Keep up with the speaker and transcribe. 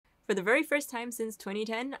For the very first time since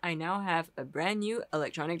 2010, I now have a brand new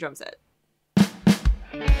electronic drum set.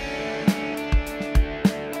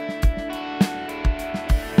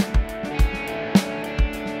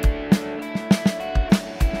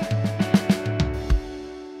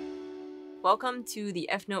 Welcome to the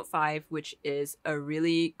Efnote 5, which is a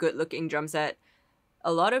really good looking drum set.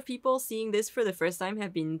 A lot of people seeing this for the first time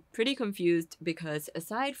have been pretty confused because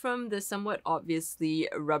aside from the somewhat obviously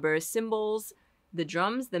rubber cymbals, the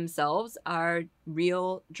drums themselves are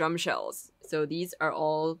real drum shells. So these are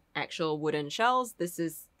all actual wooden shells. This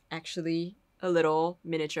is actually a little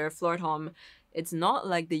miniature floor tom. It's not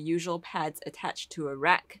like the usual pads attached to a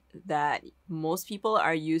rack that most people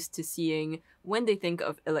are used to seeing when they think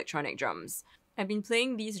of electronic drums. I've been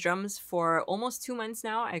playing these drums for almost 2 months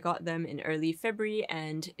now. I got them in early February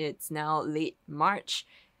and it's now late March.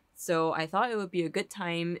 So I thought it would be a good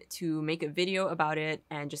time to make a video about it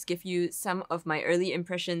and just give you some of my early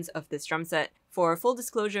impressions of this drum set. For full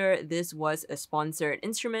disclosure, this was a sponsored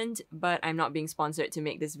instrument, but I'm not being sponsored to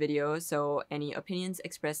make this video, so any opinions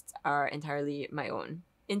expressed are entirely my own.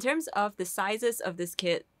 In terms of the sizes of this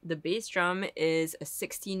kit, the bass drum is a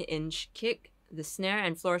 16-inch kick. The snare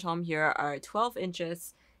and floor tom here are 12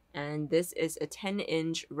 inches, and this is a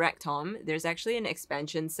 10-inch rack tom. There's actually an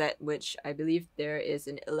expansion set, which I believe there is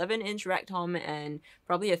an 11-inch rack tom and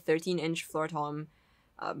probably a 13-inch floor tom.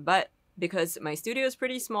 But because my studio is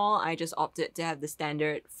pretty small, I just opted to have the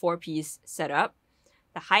standard 4-piece setup.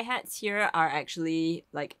 The hi-hats here are actually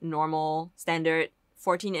like normal, standard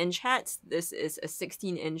 14-inch hats. This is a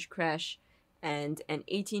 16-inch crash and an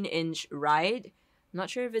 18-inch ride. I'm not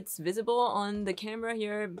sure if it's visible on the camera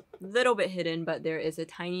here, a little bit hidden, but there is a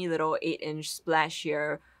tiny little 8-inch splash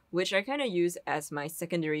here, which I kind of use as my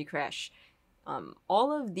secondary crash.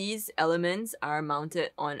 All of these elements are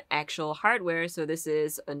mounted on actual hardware, so this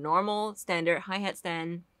is a normal standard hi-hat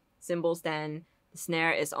stand, cymbal stand. The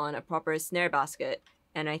snare is on a proper snare basket,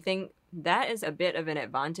 and I think that is a bit of an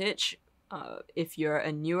advantage if you're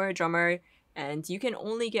a newer drummer and you can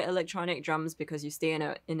only get electronic drums because you stay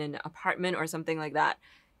in an apartment or something like that.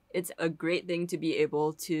 It's a great thing to be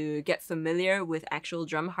able to get familiar with actual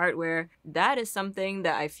drum hardware. That is something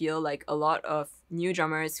that I feel like a lot of new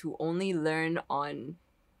drummers who only learn on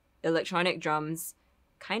electronic drums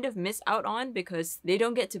kind of miss out on because they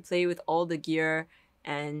don't get to play with all the gear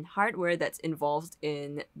and hardware that's involved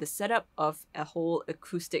in the setup of a whole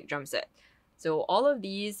acoustic drum set. So all of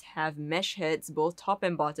these have mesh heads, both top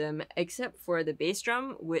and bottom, except for the bass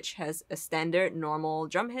drum, which has a standard normal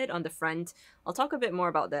drum head on the front. I'll talk a bit more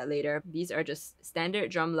about that later. These are just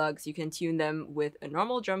standard drum lugs. You can tune them with a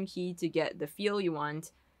normal drum key to get the feel you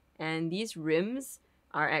want. And these rims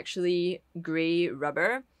are actually gray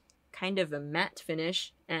rubber, kind of a matte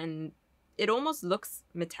finish, and it almost looks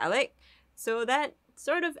metallic. So that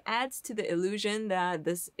sort of adds to the illusion that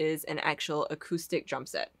this is an actual acoustic drum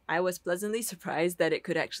set. I was pleasantly surprised that it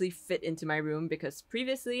could actually fit into my room because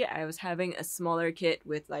previously I was having a smaller kit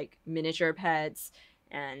with like miniature pads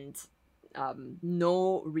and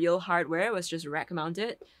no real hardware. It was just rack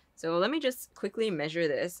mounted. So let me just quickly measure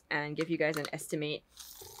this and give you guys an estimate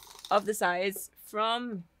of the size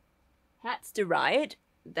from hats to ride.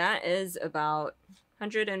 That is about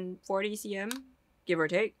 140 cm, give or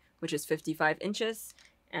take, which is 55 inches.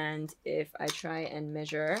 And if I try and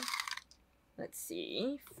measure, let's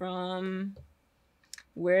see, from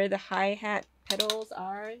where the hi-hat pedals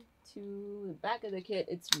are to the back of the kit,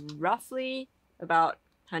 it's roughly about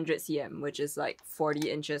 100 cm, which is like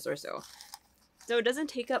 40 inches or so. So it doesn't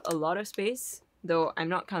take up a lot of space, though I'm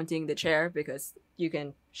not counting the chair because you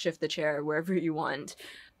can shift the chair wherever you want.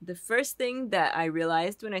 The first thing that I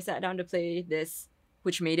realized when I sat down to play this,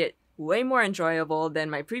 which made it way more enjoyable than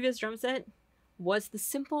my previous drum set, was the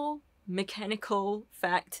simple mechanical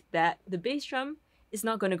fact that the bass drum is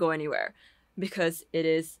not going to go anywhere because it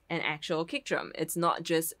is an actual kick drum. It's not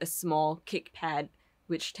just a small kick pad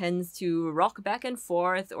which tends to rock back and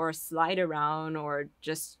forth or slide around or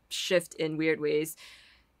just shift in weird ways.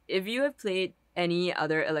 If you have played any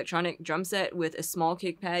other electronic drum set with a small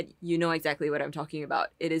kick pad, you know exactly what I'm talking about.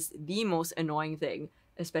 It is the most annoying thing,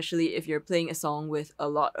 especially if you're playing a song with a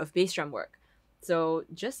lot of bass drum work. So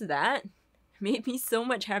just that made me so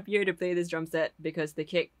much happier to play this drum set because the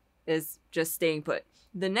kick is just staying put.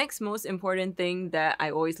 The next most important thing that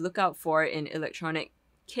I always look out for in electronic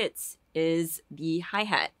kits is the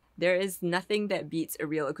hi-hat. There is nothing that beats a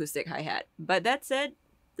real acoustic hi-hat. But that said,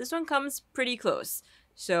 this one comes pretty close.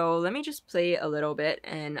 So let me just play a little bit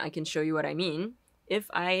and I can show you what I mean. If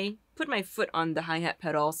I put my foot on the hi-hat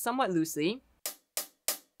pedal somewhat loosely,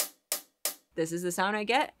 this is the sound I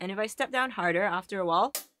get. And if I step down harder after a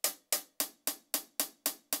while,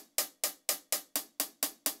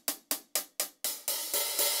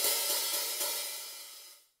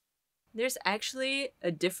 There's actually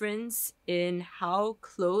a difference in how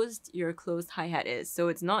closed your closed hi-hat is. So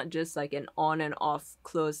it's not just like an on and off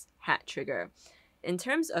closed hat trigger. In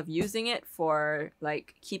terms of using it for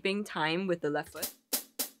like keeping time with the left foot,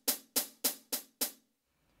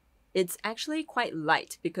 it's actually quite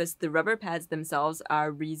light because the rubber pads themselves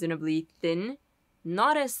are reasonably thin.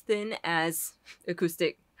 Not as thin as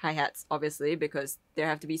acoustic hi-hats, obviously, because there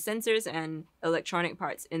have to be sensors and electronic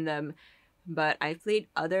parts in them. But I've played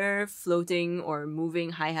other floating or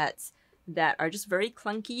moving hi-hats that are just very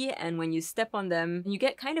clunky, and when you step on them, you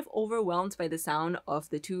get kind of overwhelmed by the sound of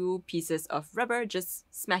the two pieces of rubber just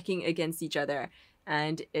smacking against each other.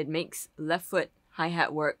 And it makes left foot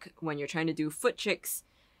hi-hat work when you're trying to do foot chicks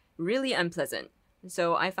really unpleasant.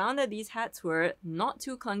 So I found that these hats were not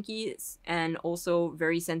too clunky and also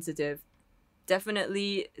very sensitive.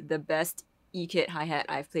 Definitely the best E-kit hi-hat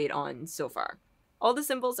I've played on so far. All the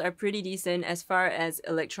cymbals are pretty decent as far as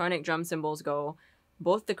electronic drum cymbals go.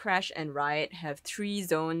 Both the Crash and Riot have 3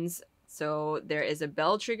 zones. So there is a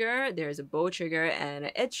bell trigger, there is a bow trigger, and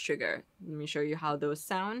an edge trigger. Let me show you how those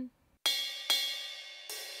sound.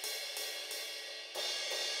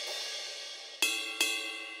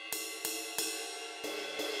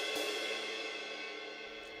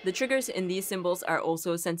 The triggers in these cymbals are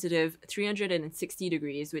also sensitive 360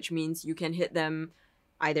 degrees, which means you can hit them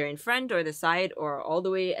either in front or the side or all the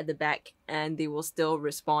way at the back, and they will still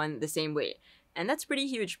respond the same way. And that's pretty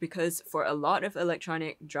huge because for a lot of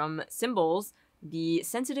electronic drum cymbals, the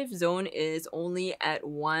sensitive zone is only at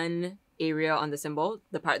one area on the cymbal,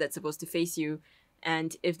 the part that's supposed to face you.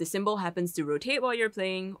 And if the cymbal happens to rotate while you're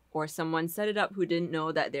playing, or someone set it up who didn't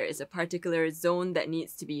know that there is a particular zone that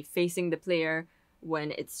needs to be facing the player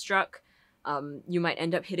when it's struck, you might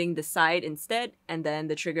end up hitting the side instead, and then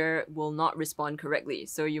the trigger will not respond correctly.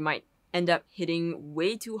 So you might end up hitting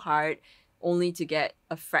way too hard only to get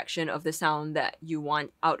a fraction of the sound that you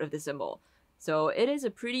want out of the cymbal. So it is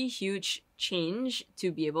a pretty huge change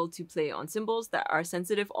to be able to play on cymbals that are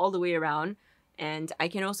sensitive all the way around, and I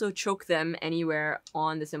can also choke them anywhere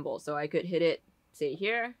on the cymbal. So I could hit it, say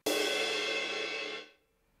here,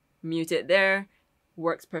 mute it there,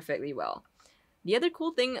 works perfectly well. The other cool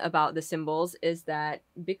thing about the cymbals is that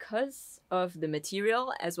because of the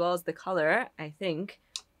material as well as the color, I think,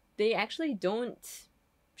 they actually don't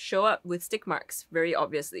show up with stick marks very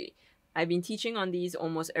obviously. I've been teaching on these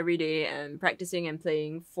almost every day and practicing and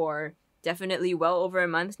playing for definitely well over a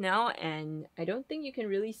month now, and I don't think you can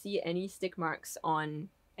really see any stick marks on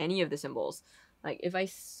any of the cymbals. Like if I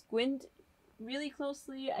squint really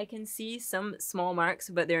closely, I can see some small marks,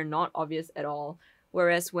 but they're not obvious at all.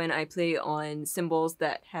 Whereas when I play on cymbals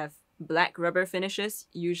that have black rubber finishes,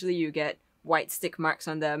 usually you get white stick marks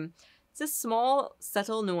on them. It's a small,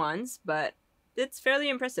 subtle nuance, but it's fairly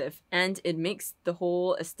impressive, and it makes the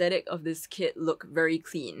whole aesthetic of this kit look very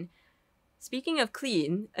clean. Speaking of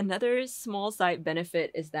clean, another small side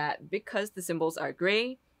benefit is that because the cymbals are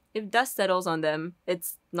gray, if dust settles on them,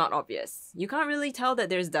 it's not obvious. You can't really tell that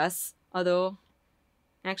there's dust, although,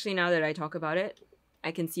 actually now that I talk about it,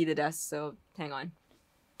 I can see the dust, so hang on.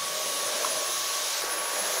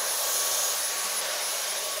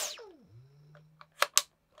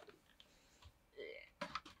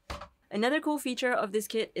 Another cool feature of this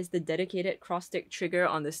kit is the dedicated cross-stick trigger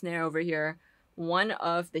on the snare over here. One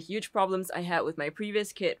of the huge problems I had with my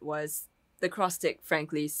previous kit was the cross-stick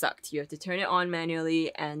frankly sucked. You have to turn it on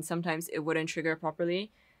manually and sometimes it wouldn't trigger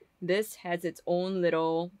properly. This has its own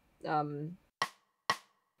little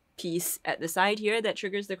piece at the side here that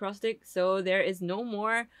triggers the cross-stick, so there is no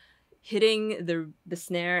more hitting the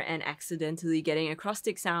snare and accidentally getting a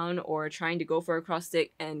cross-stick sound or trying to go for a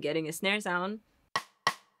cross-stick and getting a snare sound.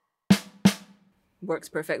 Works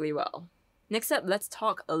perfectly well. Next up, let's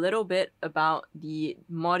talk a little bit about the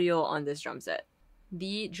module on this drum set.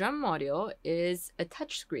 The drum module is a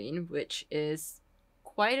touchscreen, which is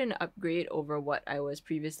quite an upgrade over what I was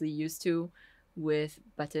previously used to with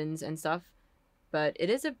buttons and stuff, but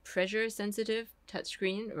it is a pressure-sensitive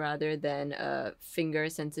touchscreen rather than a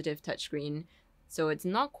finger-sensitive touchscreen, so it's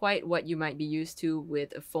not quite what you might be used to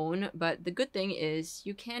with a phone, but the good thing is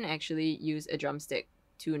you can actually use a drumstick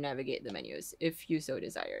to navigate the menus if you so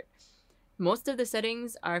desired. Most of the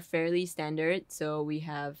settings are fairly standard, so we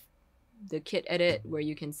have the kit edit where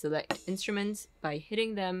you can select instruments by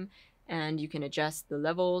hitting them, and you can adjust the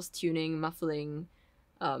levels, tuning, muffling.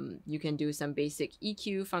 You can do some basic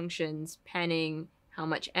EQ functions, panning, how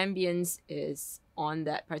much ambience is on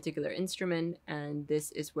that particular instrument, and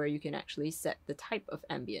this is where you can actually set the type of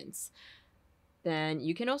ambience. Then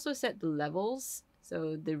you can also set the levels,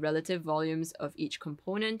 so the relative volumes of each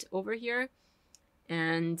component over here.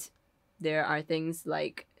 And there are things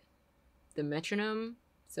like the metronome.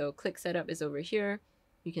 So click setup is over here.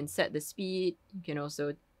 You can set the speed. You can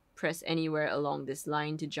also press anywhere along this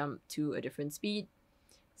line to jump to a different speed.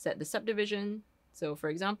 Set the subdivision. So for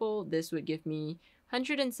example, this would give me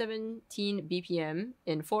 117 BPM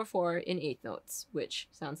in 4/4 in 8th notes, which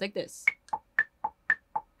sounds like this.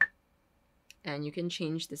 And you can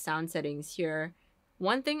change the sound settings here.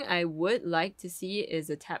 One thing I would like to see is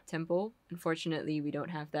a tap tempo. Unfortunately, we don't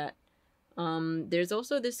have that. There's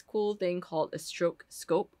also this cool thing called a stroke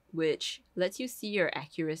scope, which lets you see your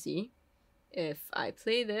accuracy. If I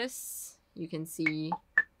play this, you can see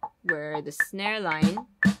where the snare line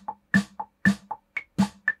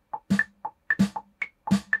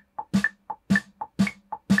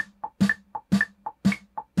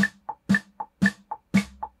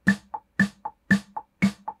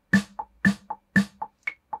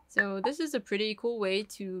So this is a pretty cool way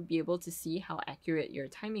to be able to see how accurate your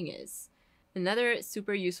timing is. Another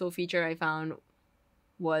super useful feature I found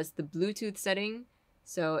was the Bluetooth setting.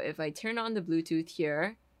 So if I turn on the Bluetooth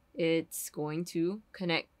here, it's going to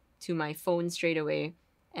connect to my phone straight away,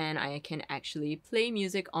 and I can actually play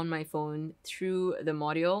music on my phone through the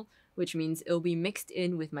module, which means it'll be mixed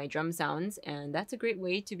in with my drum sounds, and that's a great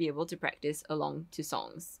way to be able to practice along to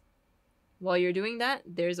songs. While you're doing that,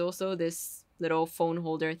 there's also this little phone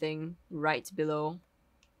holder thing right below.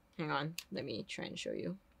 Hang on, let me try and show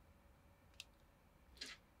you.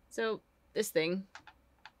 So this thing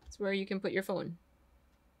is where you can put your phone.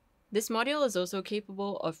 This module is also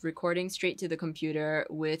capable of recording straight to the computer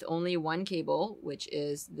with only one cable, which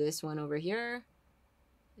is this one over here.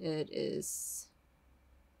 It is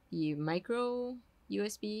the micro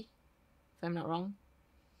USB, if I'm not wrong.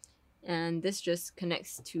 And this just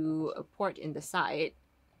connects to a port in the side,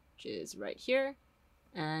 which is right here.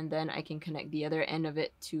 And then I can connect the other end of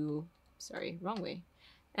it to, sorry, wrong way.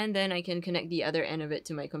 And then I can connect the other end of it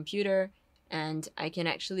to my computer, and I can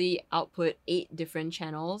actually output 8 different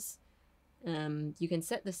channels. You can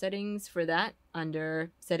set the settings for that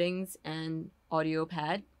under settings and audio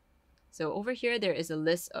pad. So over here there is a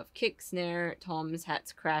list of kick, snare, toms,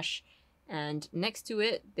 hats, crash, and next to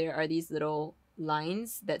it there are these little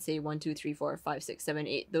lines that say 1, 2, 3, 4, 5, 6, 7,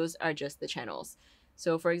 8. Those are just the channels.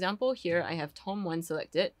 So for example, here I have tom 1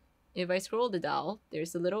 selected. If I scroll the dial,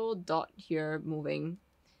 there's a little dot here moving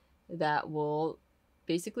that will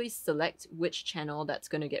basically select which channel that's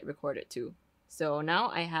going to get recorded to. So now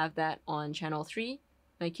I have that on channel 3.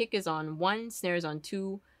 My kick is on 1, snare is on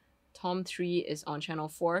 2, tom 3 is on channel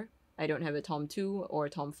 4. I don't have a tom 2 or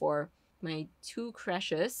tom 4. My 2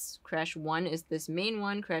 crashes, crash 1 is this main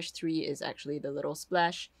one, crash 3 is actually the little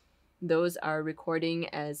splash. Those are recording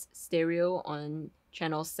as stereo on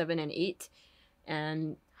channels 7 and 8,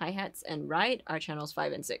 and hi-hats and ride are channels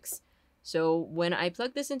 5 and 6. So when I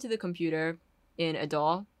plug this into the computer in a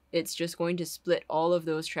DAW, it's just going to split all of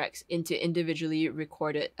those tracks into individually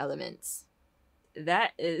recorded elements.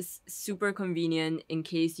 That is super convenient in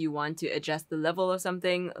case you want to adjust the level of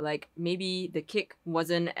something, like maybe the kick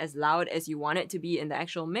wasn't as loud as you want it to be in the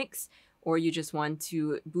actual mix, or you just want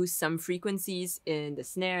to boost some frequencies in the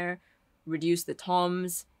snare, reduce the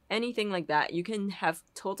toms, anything like that. You can have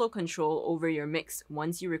total control over your mix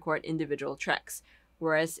once you record individual tracks.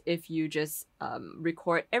 Whereas if you just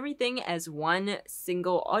record everything as one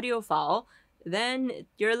single audio file, then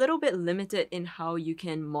you're a little bit limited in how you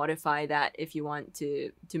can modify that if you want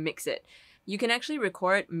to mix it. You can actually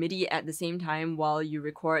record MIDI at the same time while you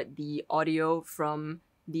record the audio from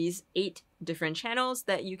these 8 different channels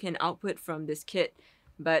that you can output from this kit.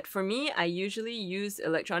 But for me, I usually use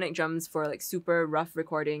electronic drums for like super rough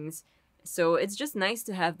recordings. So it's just nice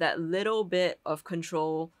to have that little bit of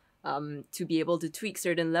control to be able to tweak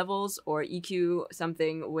certain levels or EQ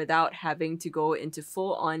something without having to go into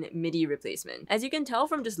full-on MIDI replacement. As you can tell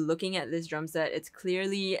from just looking at this drum set, it's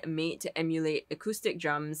clearly made to emulate acoustic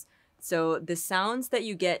drums, so the sounds that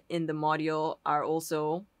you get in the module are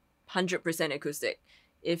also 100% acoustic.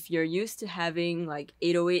 If you're used to having like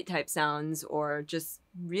 808 type sounds or just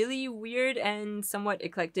really weird and somewhat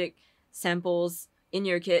eclectic samples in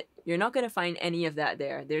your kit, you're not going to find any of that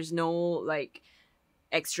there. There's no like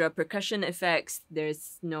extra percussion effects,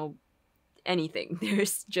 there's no anything.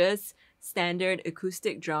 There's just standard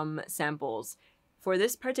acoustic drum samples. For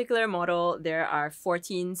this particular model, there are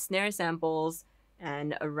 14 snare samples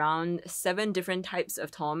and around 7 different types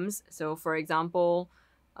of toms. So for example,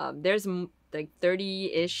 there's like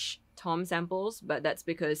 30-ish tom samples, but that's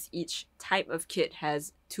because each type of kit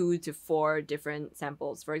has 2 to 4 different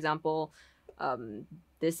samples. For example,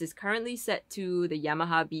 this is currently set to the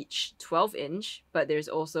Yamaha Beach 12-inch, but there's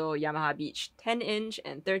also Yamaha Beach 10-inch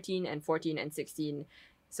and 13 and 14 and 16.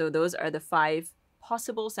 So those are the 5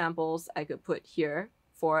 possible samples I could put here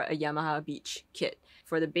for a Yamaha Beach kit.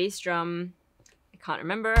 For the bass drum, I can't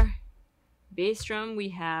remember. Bass drum, we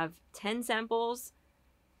have 10 samples.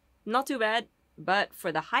 Not too bad, but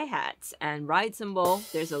for the hi-hats and ride cymbal,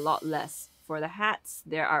 there's a lot less. For the hats,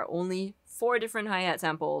 there are only 4 different hi-hat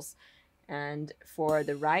samples. And for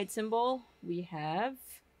the ride cymbal, we have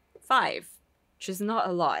 5, which is not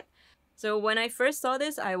a lot. So when I first saw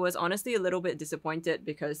this, I was honestly a little bit disappointed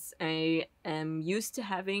because I am used to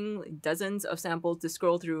having dozens of samples to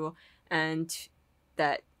scroll through and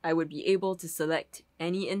that I would be able to select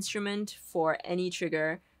any instrument for any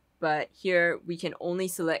trigger. But here we can only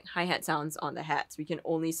select hi-hat sounds on the hats. We can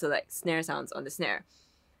only select snare sounds on the snare.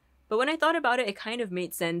 But when I thought about it, it kind of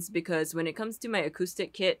made sense because when it comes to my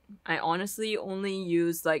acoustic kit, I honestly only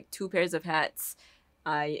use like 2 pairs of hats.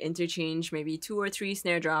 I interchange maybe 2 or 3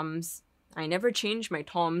 snare drums. I never change my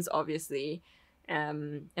toms, obviously.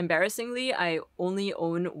 Embarrassingly, I only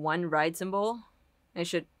own 1 ride cymbal. I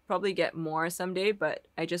should probably get more someday, but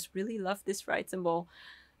I just really love this ride cymbal.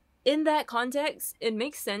 In that context, it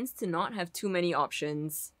makes sense to not have too many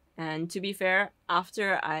options. And to be fair,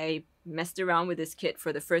 after I messed around with this kit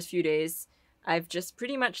for the first few days, I've just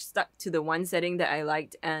pretty much stuck to the one setting that I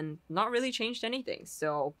liked and not really changed anything.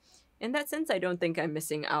 So in that sense, I don't think I'm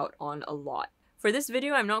missing out on a lot. For this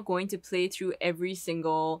video, I'm not going to play through every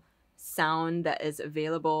single sound that is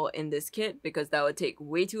available in this kit because that would take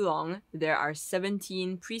way too long. There are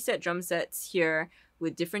 17 preset drum sets here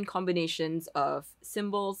with different combinations of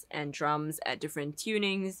cymbals and drums at different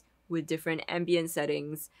tunings with different ambient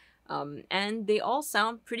settings, and they all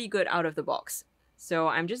sound pretty good out of the box. So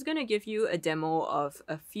I'm just gonna give you a demo of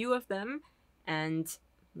a few of them and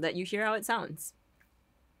let you hear how it sounds.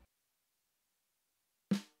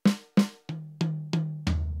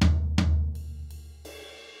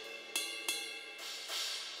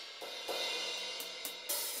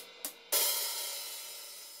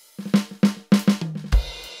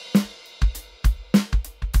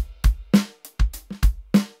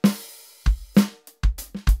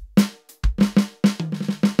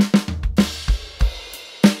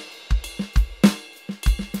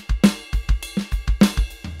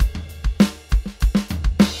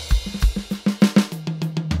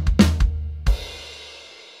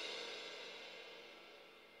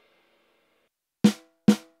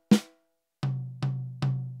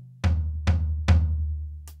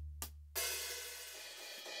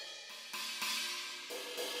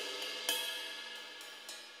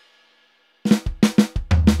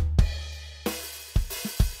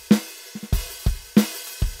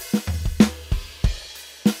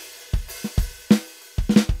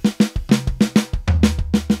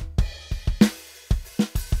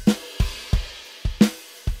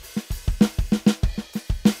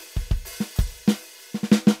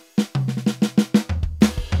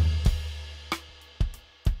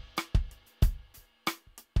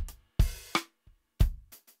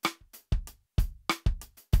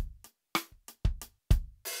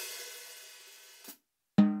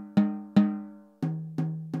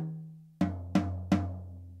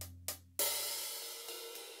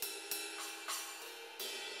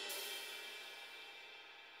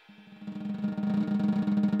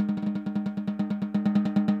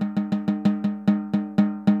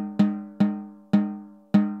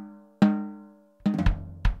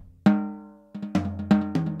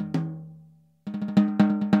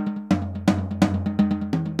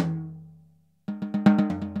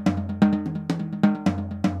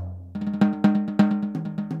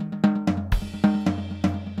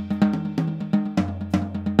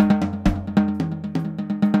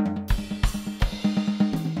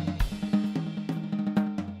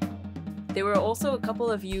 There were also a couple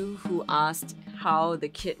of you who asked how the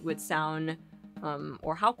kit would sound,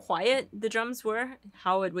 or how quiet the drums were,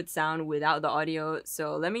 how it would sound without the audio.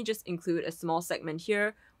 So let me just include a small segment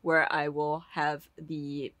here where I will have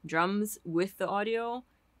the drums with the audio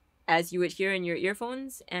as you would hear in your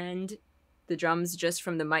earphones, and the drums just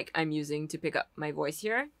from the mic I'm using to pick up my voice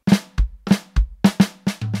here.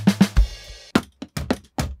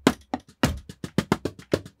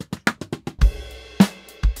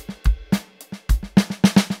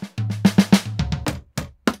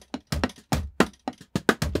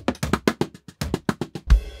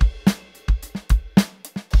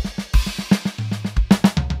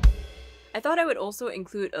 I thought I would also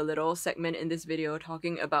include a little segment in this video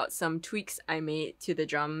talking about some tweaks I made to the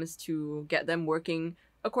drums to get them working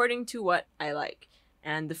according to what I like.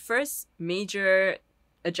 And the first major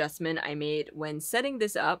adjustment I made when setting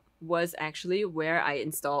this up was actually where I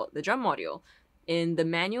installed the drum module. In the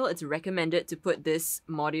manual, it's recommended to put this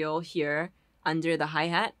module here under the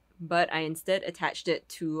hi-hat, but I instead attached it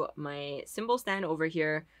to my cymbal stand over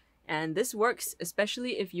here. And this works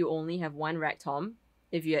especially if you only have one rack tom.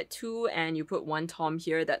 If you had two and you put one tom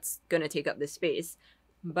here, that's gonna take up the space.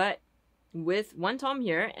 But with one tom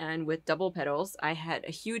here and with double pedals, I had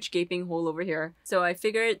a huge gaping hole over here. So I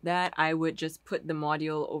figured that I would just put the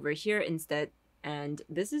module over here instead. And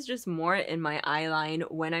this is just more in my eye line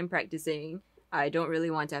when I'm practicing. I don't really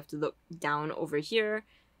want to have to look down over here.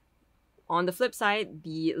 On the flip side,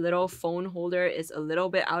 the little phone holder is a little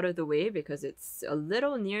bit out of the way because it's a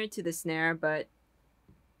little near to the snare, but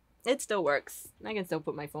it still works. I can still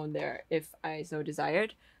put my phone there if I so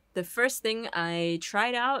desired. The first thing I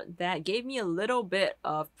tried out that gave me a little bit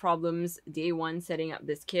of problems day one setting up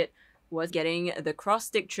this kit was getting the cross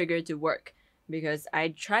stick trigger to work, because I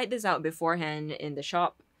tried this out beforehand in the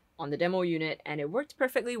shop on the demo unit and it worked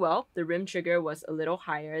perfectly well. The rim trigger was a little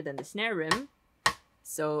higher than the snare rim,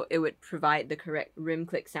 so it would provide the correct rim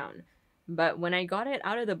click sound. But when I got it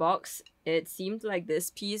out of the box, it seemed like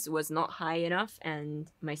this piece was not high enough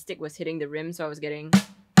and my stick was hitting the rim, so I was getting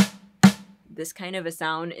this kind of a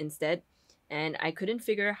sound instead, and I couldn't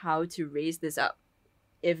figure how to raise this up.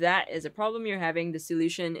 If that is a problem you're having, the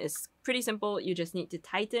solution is pretty simple. You just need to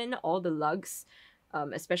tighten all the lugs,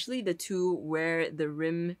 especially the two where the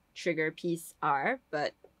rim trigger piece are,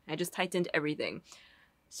 but I just tightened everything.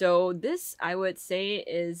 So this, I would say,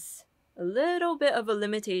 is a little bit of a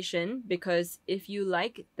limitation, because if you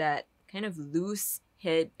like that kind of loose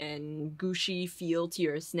head and gushy feel to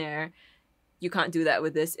your snare, you can't do that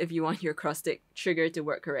with this if you want your cross stick trigger to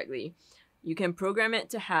work correctly. You can program it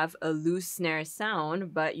to have a loose snare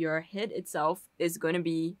sound, but your head itself is going to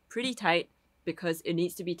be pretty tight because it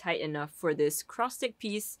needs to be tight enough for this cross stick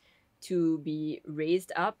piece to be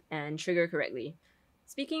raised up and trigger correctly.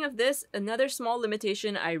 Speaking of this, another small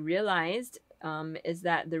limitation I realized is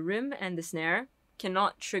that the rim and the snare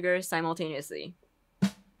cannot trigger simultaneously.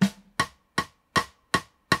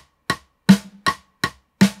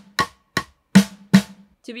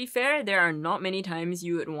 To be fair, there are not many times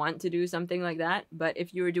you would want to do something like that, but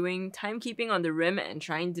if you were doing timekeeping on the rim and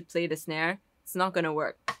trying to play the snare, it's not gonna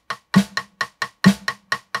work.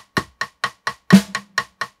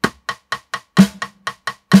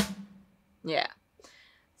 Yeah.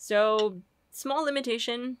 So, small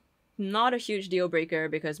limitation, not a huge deal breaker,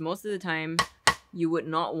 because most of the time you would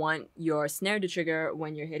not want your snare to trigger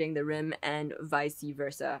when you're hitting the rim and vice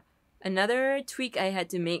versa. Another tweak I had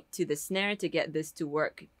to make to the snare to get this to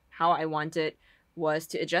work how I want it was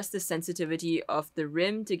to adjust the sensitivity of the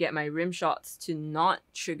rim to get my rim shots to not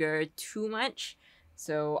trigger too much.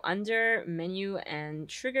 So under menu and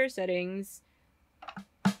trigger settings,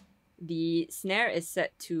 the snare is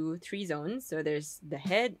set to 3 zones. So there's the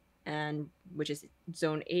head, and which is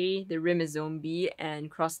zone A, the rim is zone B, and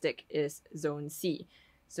cross stick is zone C.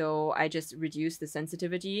 So I just reduced the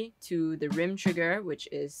sensitivity to the rim trigger, which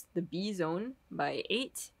is the B zone, by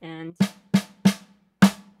 8, and it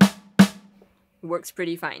works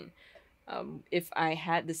pretty fine. If I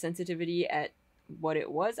had the sensitivity at what it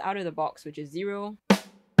was out of the box, which is 0,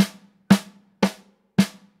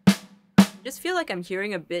 I just feel like I'm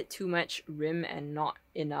hearing a bit too much rim and not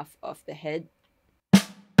enough of the head.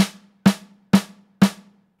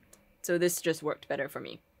 So this just worked better for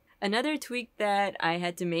me. Another tweak that I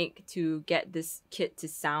had to make to get this kit to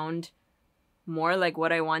sound more like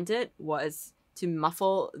what I wanted was to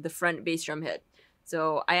muffle the front bass drum head.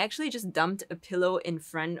 So I actually just dumped a pillow in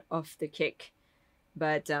front of the kick.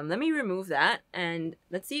 But let me remove that and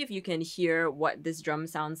let's see if you can hear what this drum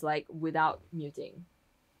sounds like without muting.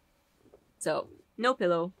 So, no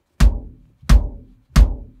pillow.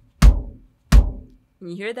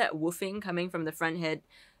 You hear that woofing coming from the front head,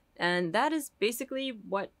 and that is basically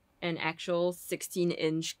what an actual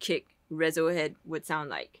 16-inch kick reso head would sound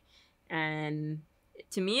like. And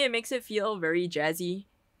to me, it makes it feel very jazzy,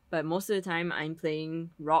 but most of the time I'm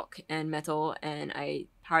playing rock and metal, and I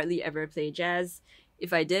hardly ever play jazz.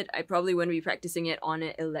 If I did, I probably wouldn't be practicing it on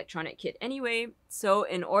an electronic kit anyway. So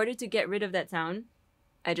in order to get rid of that sound,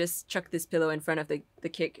 I just chuck this pillow in front of the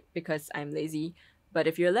kick because I'm lazy. But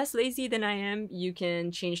if you're less lazy than I am, you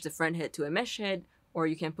can change the front head to a mesh head, or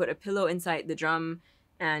you can put a pillow inside the drum,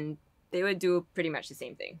 and they would do pretty much the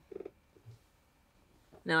same thing.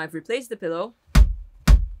 Now I've replaced the pillow,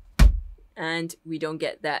 and we don't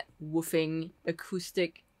get that woofing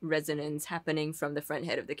acoustic resonance happening from the front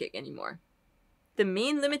head of the kick anymore. The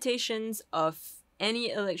main limitations of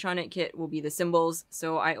any electronic kit will be the cymbals,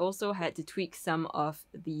 so I also had to tweak some of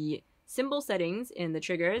the cymbal settings in the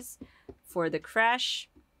triggers. For the crash,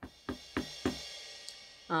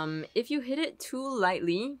 if you hit it too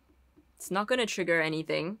lightly, it's not going to trigger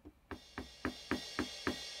anything.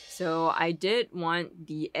 So I did want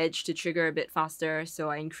the edge to trigger a bit faster,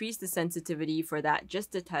 so I increased the sensitivity for that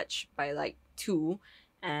just a touch by like 2,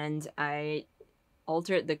 and I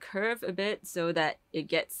altered the curve a bit so that it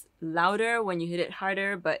gets louder when you hit it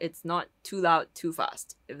harder, but it's not too loud too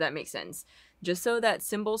fast, if that makes sense. Just so that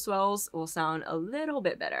cymbal swells will sound a little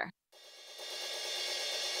bit better.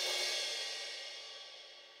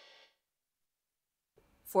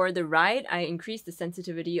 For the ride, I increased the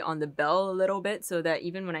sensitivity on the bell a little bit so that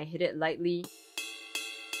even when I hit it lightly,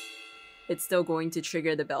 it's still going to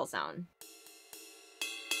trigger the bell sound.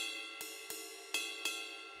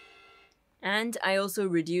 And I also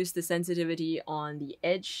reduced the sensitivity on the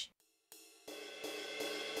edge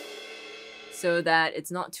so that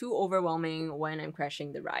it's not too overwhelming when I'm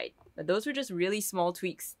crashing the ride. But those were just really small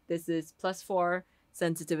tweaks. This is +4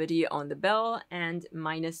 sensitivity on the bell and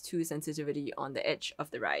 -2 sensitivity on the edge of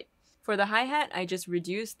the ride. For the hi-hat, I just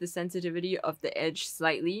reduced the sensitivity of the edge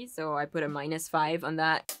slightly, so I put a -5 on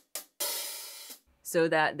that so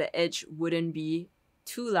that the edge wouldn't be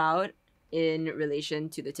too loud in relation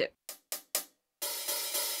to the tip.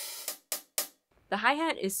 The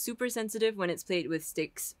hi-hat is super sensitive when it's played with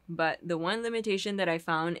sticks, but the one limitation that I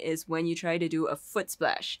found is when you try to do a foot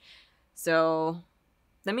splash. So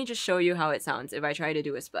let me just show you how it sounds if I try to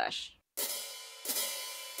do a splash.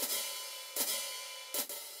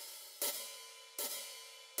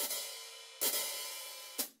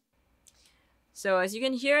 So as you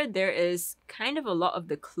can hear, there is kind of a lot of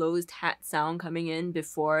the closed hat sound coming in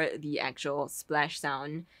before the actual splash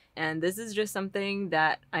sound. And this is just something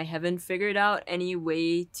that I haven't figured out any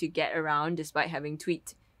way to get around despite having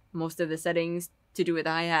tweaked most of the settings to do with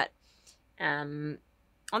the hi-hat.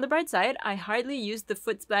 On the bright side, I hardly use the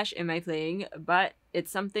foot splash in my playing, but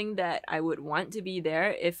it's something that I would want to be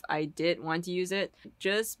there if I did want to use it.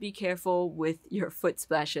 Just be careful with your foot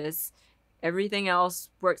splashes. Everything else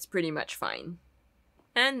works pretty much fine.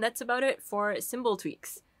 And that's about it for cymbal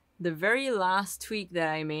tweaks. The very last tweak that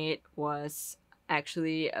I made was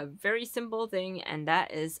actually a very simple thing, and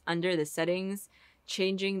that is under the settings,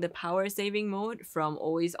 changing the power saving mode from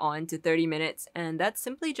always on to 30 minutes, and that's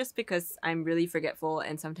simply just because I'm really forgetful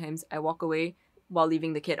and sometimes I walk away while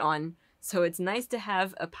leaving the kit on. So it's nice to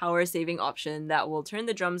have a power saving option that will turn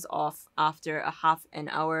the drums off after a half an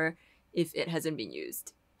hour if it hasn't been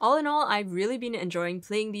used. All in all, I've really been enjoying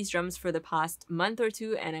playing these drums for the past month or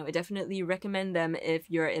two, and I would definitely recommend them if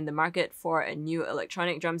you're in the market for a new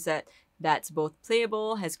electronic drum set that's both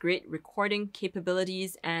playable, has great recording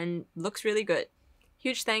capabilities, and looks really good.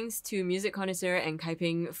 Huge thanks to Music Connoisseur and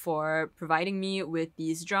Kaiping for providing me with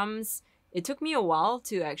these drums. It took me a while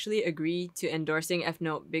to actually agree to endorsing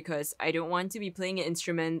Efnote because I don't want to be playing an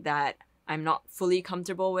instrument that I'm not fully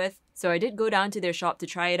comfortable with. So I did go down to their shop to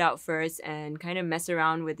try it out first and kind of mess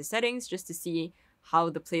around with the settings just to see how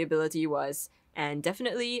the playability was. And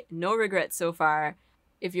definitely no regrets so far.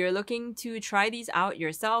 If you're looking to try these out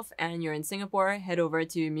yourself and you're in Singapore, head over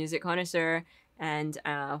to Music Connoisseur and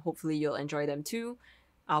hopefully you'll enjoy them too.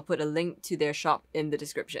 I'll put a link to their shop in the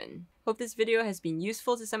description. Hope this video has been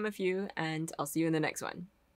useful to some of you, and I'll see you in the next one.